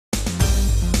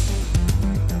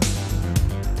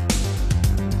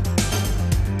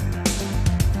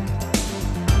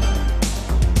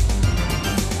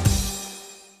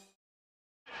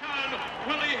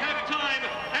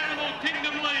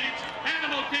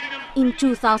In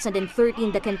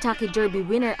 2013, the Kentucky Derby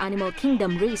winner Animal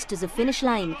Kingdom raced to the finish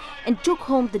line and took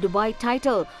home the Dubai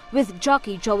title with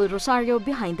jockey Joel Rosario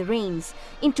behind the reins.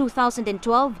 In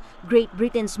 2012, Great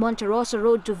Britain's Monterosso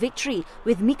rode to victory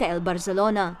with Mickael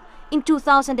Barzalona. In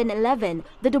 2011,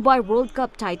 the Dubai World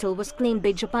Cup title was claimed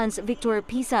by Japan's Victoire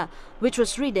Pisa, which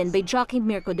was ridden by jockey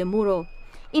Mirco Demuro.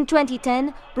 In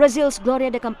 2010, Brazil's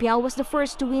Gloria de Campeão was the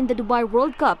first to win the Dubai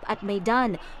World Cup at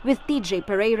Meydan with TJ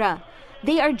Pereira.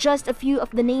 They are just a few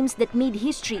of the names that made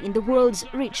history in the world's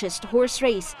richest horse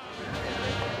race.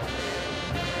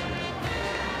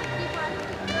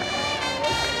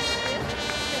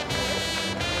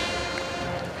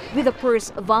 With a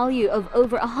purse value of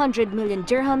over 100 million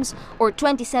dirhams or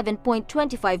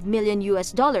 27.25 million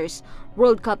US dollars,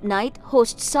 World Cup night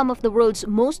hosts some of the world's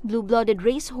most blue-blooded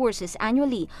racehorses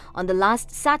annually on the last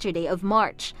Saturday of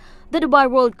March. The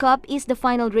Dubai World Cup is the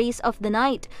final race of the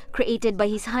night, created by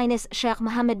His Highness Sheikh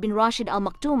Mohammed bin Rashid Al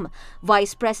Maktoum,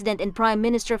 Vice President and Prime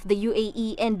Minister of the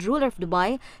UAE and ruler of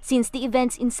Dubai since the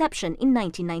event's inception in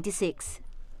 1996.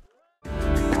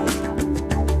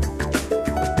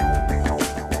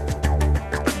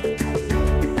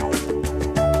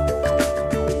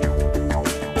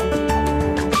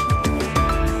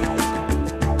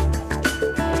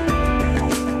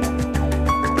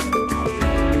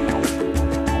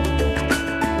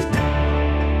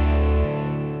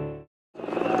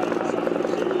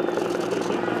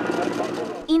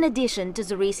 In addition to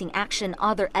the racing action,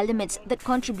 other elements that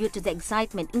contribute to the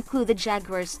excitement include the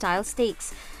Jaguar-style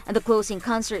stakes and the closing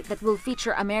concert that will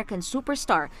feature American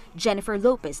superstar Jennifer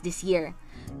Lopez this year.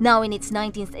 Now in its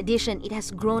 19th edition, it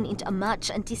has grown into a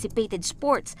much-anticipated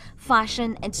sports,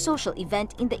 fashion, and social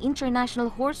event in the international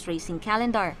horse racing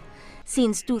calendar.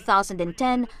 Since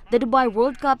 2010, the Dubai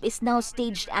World Cup is now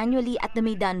staged annually at the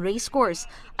Meydan Racecourse,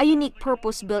 a unique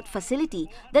purpose-built facility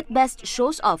that best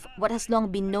shows off what has long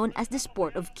been known as the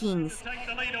sport of kings.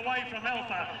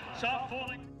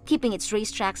 Keeping its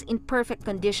racetracks in perfect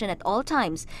condition at all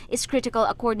times is critical,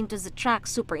 according to the track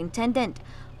superintendent.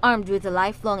 Armed with a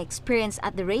lifelong experience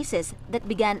at the races that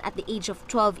began at the age of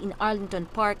 12 in Arlington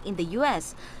Park in the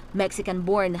U.S.,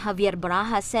 Mexican-born Javier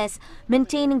Baraja says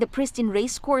maintaining the pristine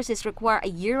race courses require a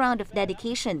year-round of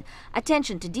dedication,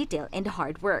 attention to detail, and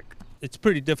hard work. It's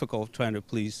pretty difficult trying to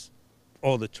please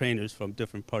all the trainers from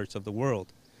different parts of the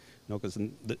world. You know, because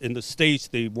in the States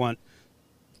they want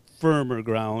firmer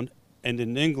ground, and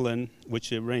in England,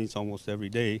 which it rains almost every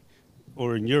day,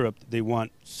 or in Europe, they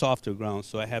want softer ground.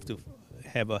 So I have to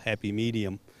have a happy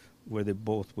medium where they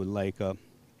both would like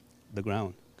the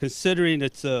ground. Considering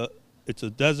it's a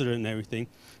desert and everything,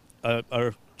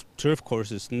 our turf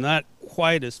course is not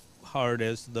quite as hard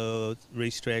as the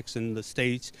racetracks in the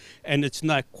States, and it's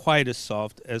not quite as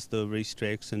soft as the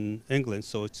racetracks in England,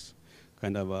 so it's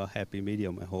kind of a happy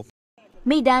medium, I hope.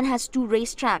 Meydan has two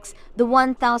racetracks, the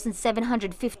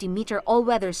 1,750-meter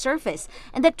all-weather surface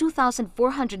and the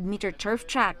 2,400-meter turf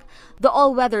track. The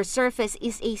all-weather surface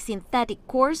is a synthetic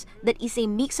course that is a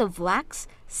mix of wax,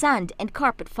 sand, and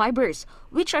carpet fibers,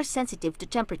 which are sensitive to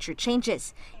temperature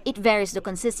changes. It varies the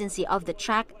consistency of the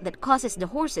track that causes the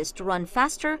horses to run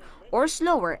faster or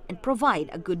slower and provide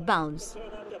a good bounce.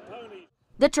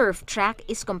 The turf track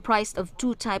is comprised of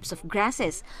two types of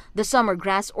grasses, the summer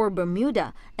grass or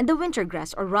Bermuda and the winter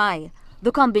grass or rye.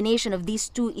 The combination of these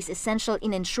two is essential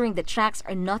in ensuring the tracks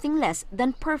are nothing less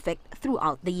than perfect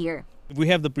throughout the year. If we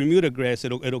have the Bermuda grass,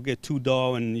 it'll get too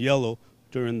dull and yellow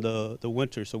during the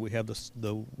winter, so we have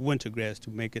the winter grass to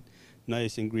make it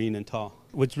nice and green and tall.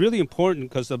 What's really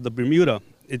important, because of the Bermuda,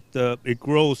 it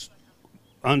grows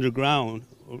underground.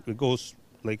 It goes,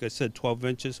 like I said, 12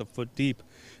 inches, a foot deep.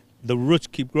 The roots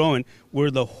keep growing,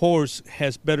 where the horse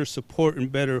has better support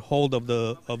and better hold of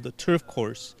the turf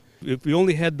course. If we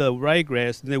only had the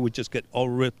ryegrass, then it would just get all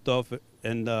ripped off,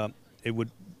 and it would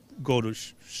go to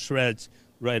shreds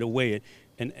right away.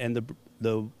 And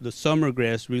the summer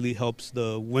grass really helps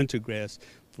the winter grass,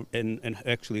 and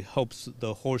actually helps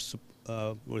the horse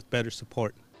with better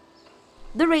support.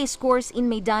 The race course in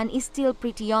Meydan is still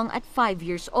pretty young at 5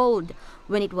 years old.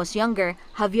 When it was younger,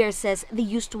 Javier says they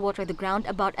used to water the ground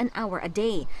about an hour a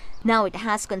day. Now it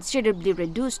has considerably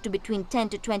reduced to between 10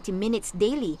 to 20 minutes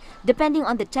daily, depending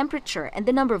on the temperature and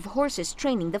the number of horses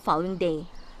training the following day.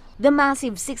 The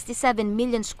massive 67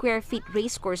 million square feet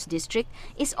racecourse district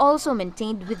is also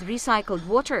maintained with recycled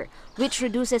water, which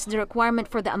reduces the requirement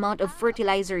for the amount of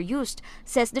fertilizer used,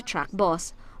 says the track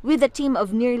boss. With a team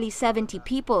of nearly 70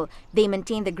 people, they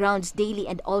maintain the grounds daily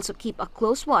and also keep a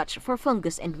close watch for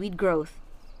fungus and weed growth.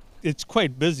 It's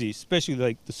quite busy, especially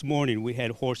like this morning we had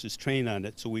horses trained on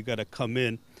it, so we got to come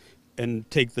in and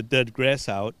take the dead grass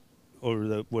out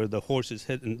or where the horses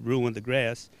hit and ruin the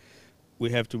grass,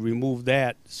 we have to remove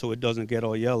that so it doesn't get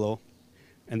all yellow,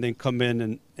 and then come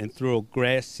in and throw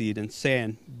grass seed and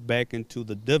sand back into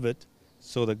the divot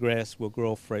so the grass will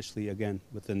grow freshly again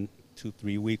within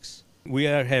 2-3 weeks. We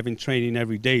are having training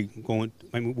every day going.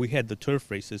 I mean, we had the turf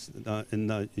races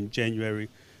in January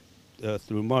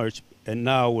through March, and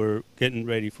now we're getting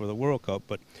ready for the World Cup,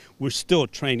 but we're still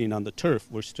training on the turf.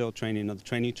 We're still training on the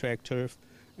training track turf,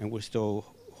 and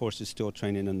horses still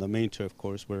training on the main turf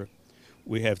course where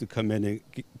we have to come in and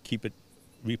keep it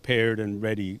repaired and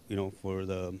ready, for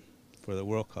the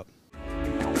World Cup.